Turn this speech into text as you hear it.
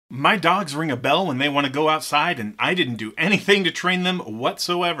My dogs ring a bell when they want to go outside, and I didn't do anything to train them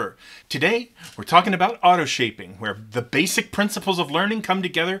whatsoever. Today, we're talking about autoshaping, where the basic principles of learning come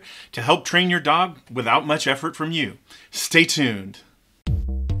together to help train your dog without much effort from you. Stay tuned.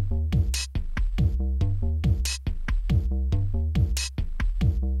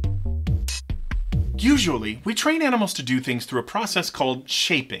 Usually, we train animals to do things through a process called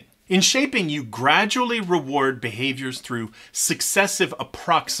shaping. In shaping, you gradually reward behaviors through successive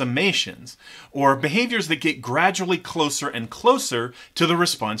approximations, or behaviors that get gradually closer and closer to the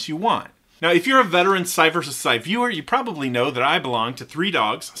response you want. Now, if you're a veteran Side vs. Side viewer, you probably know that I belong to 3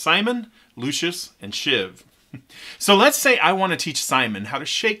 dogs, Simon, Lucius, and Shiv. So let's say I want to teach Simon how to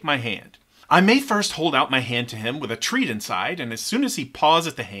shake my hand. I may first hold out my hand to him with a treat inside, and as soon as he paws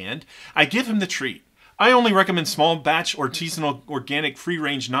at the hand, I give him the treat. I only recommend small batch artisanal organic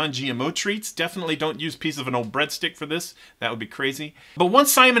free-range non-GMO treats. Definitely don't use a piece of an old breadstick for this. That would be crazy. But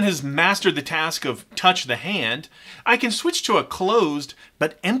once Simon has mastered the task of touch the hand, I can switch to a closed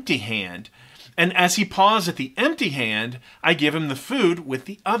but empty hand. And as he paws at the empty hand, I give him the food with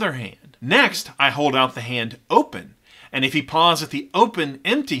the other hand. Next, I hold out the hand open. And if he paws at the open,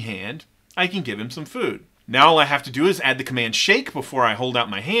 empty hand, I can give him some food. Now all I have to do is add the command shake before I hold out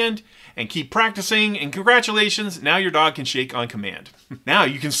my hand and keep practicing, and congratulations, now your dog can shake on command. Now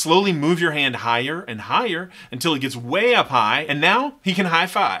you can slowly move your hand higher and higher until it gets way up high, and now he can high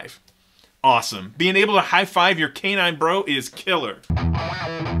five. Awesome. Being able to high five your canine bro is killer.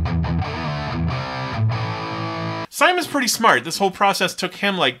 Simon's pretty smart. This whole process took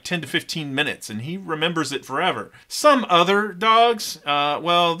him like 10 to 15 minutes, and he remembers it forever. Some other dogs,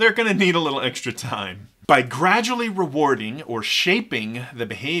 well, they're gonna need a little extra time. By gradually rewarding or shaping the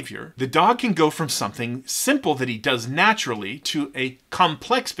behavior, the dog can go from something simple that he does naturally to a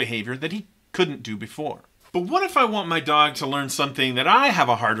complex behavior that he couldn't do before. But what if I want my dog to learn something that I have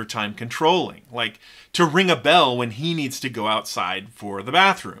a harder time controlling, like to ring a bell when he needs to go outside for the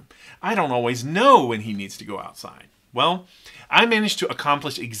bathroom? I don't always know when he needs to go outside. Well, I managed to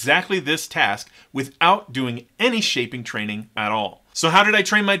accomplish exactly this task without doing any shaping training at all. So how did I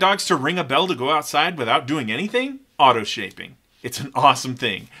train my dogs to ring a bell to go outside without doing anything? Auto-shaping. It's an awesome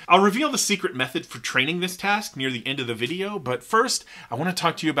thing. I'll reveal the secret method for training this task near the end of the video, but first, I want to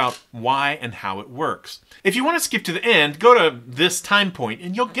talk to you about why and how it works. If you want to skip to the end, go to this time point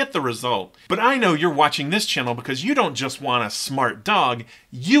and you'll get the result. But I know you're watching this channel because you don't just want a smart dog,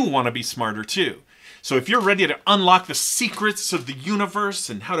 you want to be smarter too. So if you're ready to unlock the secrets of the universe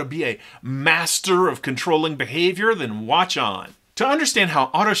and how to be a master of controlling behavior, then watch on. To understand how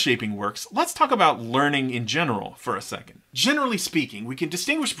autoshaping works, let's talk about learning in general for a second. Generally speaking, we can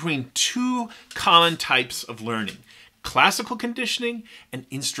distinguish between 2 common types of learning: classical conditioning and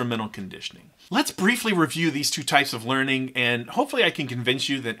instrumental conditioning. Let's briefly review these 2 types of learning, and hopefully I can convince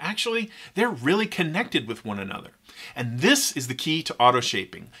you that actually they're really connected with one another. And this is the key to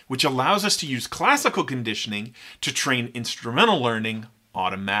autoshaping, which allows us to use classical conditioning to train instrumental learning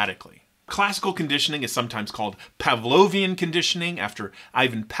automatically. Classical conditioning is sometimes called Pavlovian conditioning, after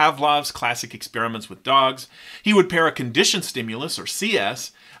Ivan Pavlov's classic experiments with dogs. He would pair a conditioned stimulus, or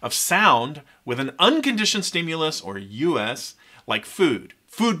CS, of sound with an unconditioned stimulus, or US, like food.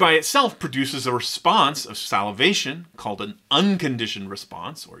 Food by itself produces a response of salivation, called an unconditioned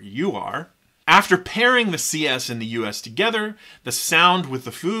response, or UR. After pairing the CS and the US together, the sound with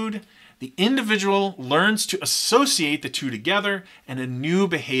the food, the individual learns to associate the 2 together and a new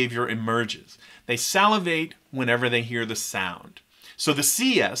behavior emerges. They salivate whenever they hear the sound. So the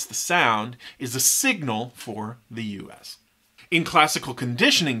CS, the sound, is the signal for the US. In classical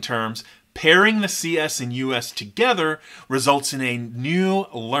conditioning terms, pairing the CS and US together results in a new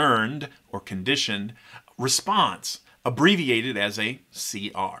learned or conditioned response, abbreviated as a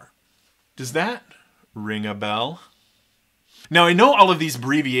CR. Does that ring a bell? Now, I know all of these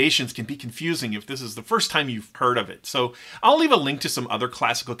abbreviations can be confusing if this is the first time you've heard of it, so I'll leave a link to some other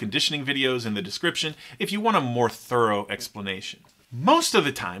classical conditioning videos in the description if you want a more thorough explanation. Most of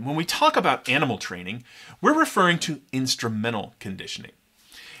the time, when we talk about animal training, we're referring to instrumental conditioning.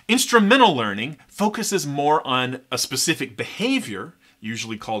 Instrumental learning focuses more on a specific behavior,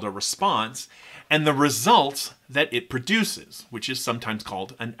 usually called a response, and the results that it produces, which is sometimes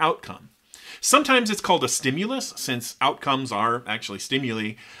called an outcome. Sometimes it's called a stimulus, since outcomes are actually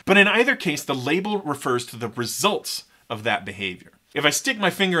stimuli, but in either case, the label refers to the results of that behavior. If I stick my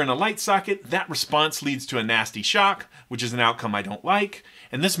finger in a light socket, that response leads to a nasty shock, which is an outcome I don't like,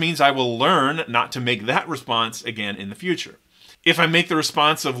 and this means I will learn not to make that response again in the future. If I make the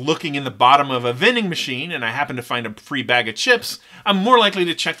response of looking in the bottom of a vending machine and I happen to find a free bag of chips, I'm more likely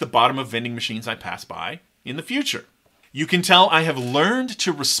to check the bottom of vending machines I pass by in the future. You can tell I have learned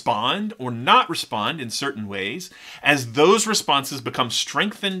to respond or not respond in certain ways as those responses become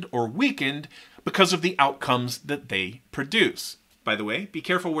strengthened or weakened because of the outcomes that they produce. By the way, be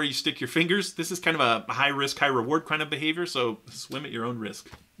careful where you stick your fingers. This is kind of a high risk, high reward kind of behavior, so swim at your own risk.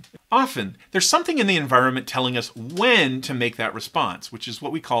 Often, there's something in the environment telling us when to make that response, which is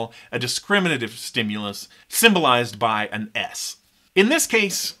what we call a discriminative stimulus, symbolized by an S. In this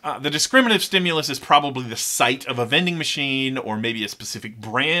case, the discriminative stimulus is probably the sight of a vending machine or maybe a specific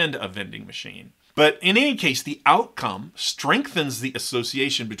brand of vending machine. But in any case, the outcome strengthens the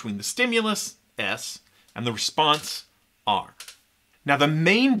association between the stimulus, S, and the response, R. Now, the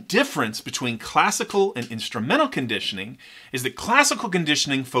main difference between classical and instrumental conditioning is that classical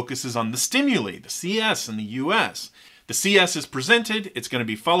conditioning focuses on the stimuli, the CS and the US. The CS is presented, it's going to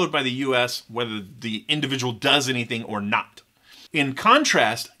be followed by the US, whether the individual does anything or not. In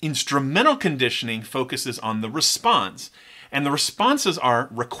contrast, instrumental conditioning focuses on the response, and the responses are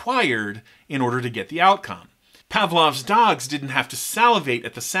required in order to get the outcome. Pavlov's dogs didn't have to salivate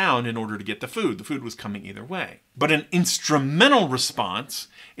at the sound in order to get the food. The food was coming either way. But an instrumental response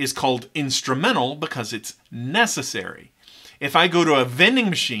is called instrumental because it's necessary. If I go to a vending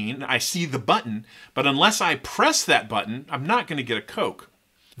machine, I see the button, but unless I press that button, I'm not going to get a Coke.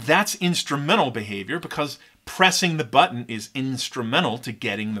 That's instrumental behavior because pressing the button is instrumental to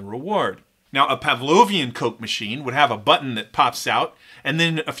getting the reward. Now, a Pavlovian Coke machine would have a button that pops out and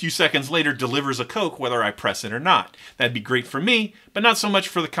then a few seconds later delivers a Coke whether I press it or not. That'd be great for me, but not so much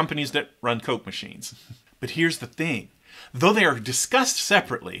for the companies that run Coke machines. But here's the thing. Though they are discussed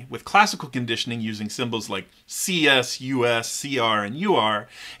separately, with classical conditioning using symbols like CS, US, CR, and UR,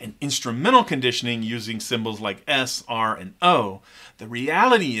 and instrumental conditioning using symbols like S, R, and O, the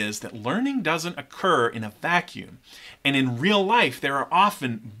reality is that learning doesn't occur in a vacuum. And in real life, there are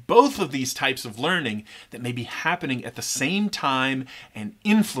often both of these types of learning that may be happening at the same time and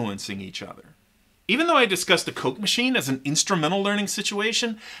influencing each other. Even though I discussed the Coke machine as an instrumental learning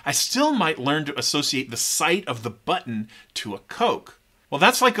situation, I still might learn to associate the sight of the button to a Coke. Well,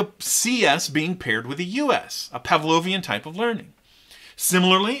 that's like a CS being paired with a US, a Pavlovian type of learning.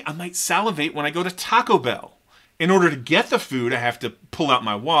 Similarly, I might salivate when I go to Taco Bell. In order to get the food, I have to pull out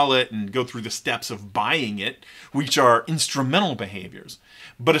my wallet and go through the steps of buying it, which are instrumental behaviors.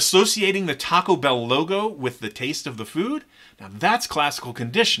 But associating the Taco Bell logo with the taste of the food, now that's classical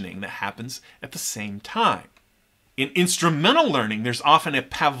conditioning that happens at the same time. In instrumental learning, there's often a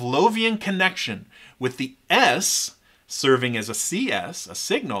Pavlovian connection with the S serving as a CS, a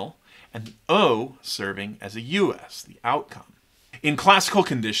signal, and the O serving as a US, the outcome. In classical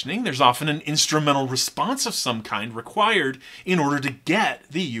conditioning, there's often an instrumental response of some kind required in order to get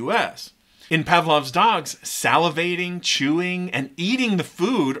the US. In Pavlov's dogs, salivating, chewing, and eating the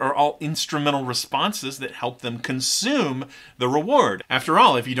food are all instrumental responses that help them consume the reward. After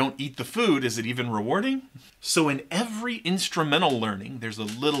all, if you don't eat the food, is it even rewarding? So in every instrumental learning, there's a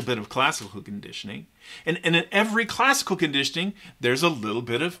little bit of classical conditioning. And in every classical conditioning, there's a little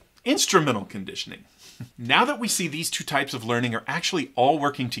bit of instrumental conditioning. Now that we see these two types of learning are actually all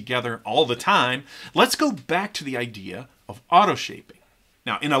working together all the time, let's go back to the idea of autoshaping.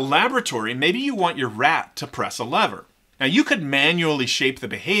 Now, in a laboratory, maybe you want your rat to press a lever. Now, you could manually shape the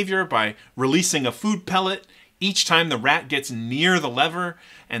behavior by releasing a food pellet each time the rat gets near the lever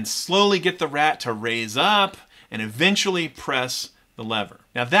and slowly get the rat to raise up and eventually press the lever.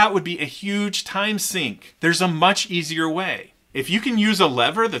 Now, that would be a huge time sink. There's a much easier way. If you can use a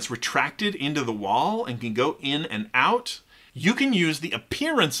lever that's retracted into the wall and can go in and out, you can use the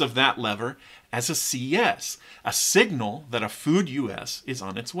appearance of that lever as a CS, a signal that a food US is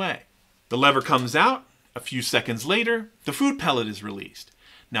on its way. The lever comes out, a few seconds later, the food pellet is released.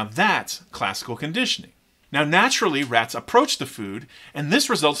 Now that's classical conditioning. Now naturally, rats approach the food, and this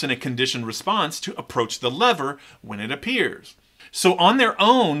results in a conditioned response to approach the lever when it appears. So on their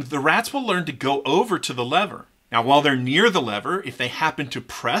own, the rats will learn to go over to the lever. Now, while they're near the lever, if they happen to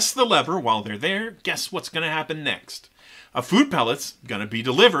press the lever while they're there, guess what's going to happen next? A food pellet's going to be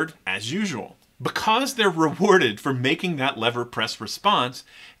delivered as usual. Because they're rewarded for making that lever press response,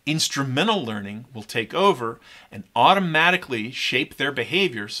 instrumental learning will take over and automatically shape their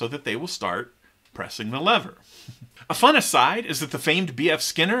behavior so that they will start pressing the lever. A fun aside is that the famed B.F.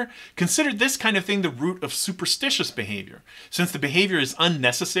 Skinner considered this kind of thing the root of superstitious behavior, since the behavior is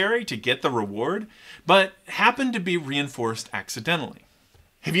unnecessary to get the reward, but happened to be reinforced accidentally.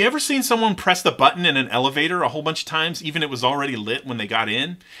 Have you ever seen someone press the button in an elevator a whole bunch of times, even if it was already lit when they got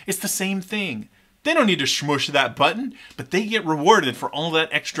in? It's the same thing. They don't need to smush that button, but they get rewarded for all that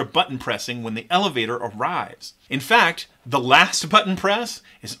extra button pressing when the elevator arrives. In fact, the last button press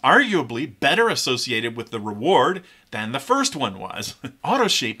is arguably better associated with the reward than the first one was.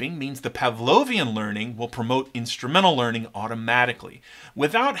 Autoshaping means the Pavlovian learning will promote instrumental learning automatically,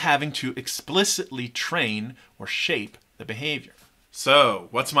 without having to explicitly train or shape the behavior. So,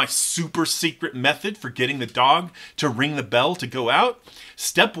 what's my super secret method for getting the dog to ring the bell to go out?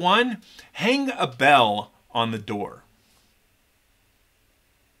 Step 1, hang a bell on the door.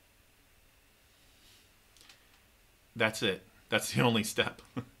 That's it. That's the only step.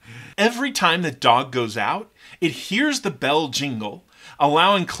 Every time the dog goes out, it hears the bell jingle,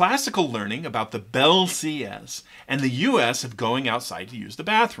 allowing classical learning about the bell CS and the US of going outside to use the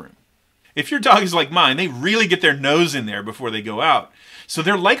bathroom. If your dog is like mine, they really get their nose in there before they go out, so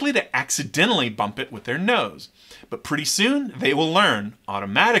they're likely to accidentally bump it with their nose. But pretty soon, they will learn,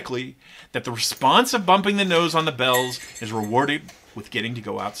 automatically, that the response of bumping the nose on the bells is rewarded with getting to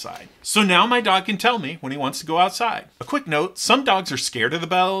go outside. So now my dog can tell me when he wants to go outside. A quick note, some dogs are scared of the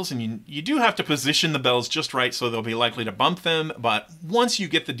bells, and you do have to position the bells just right so they'll be likely to bump them, but once you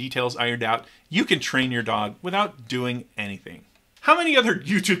get the details ironed out, you can train your dog without doing anything. How many other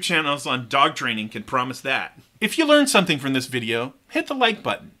YouTube channels on dog training can promise that? If you learned something from this video, hit the like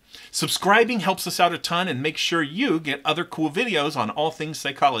button. Subscribing helps us out a ton and makes sure you get other cool videos on all things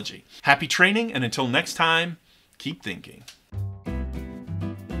psychology. Happy training, and until next time, keep thinking.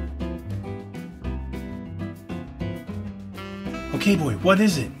 Okay, boy, what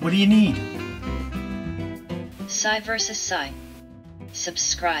is it? What do you need? Psi versus Psi.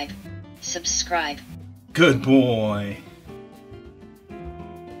 Subscribe. Subscribe. Good boy.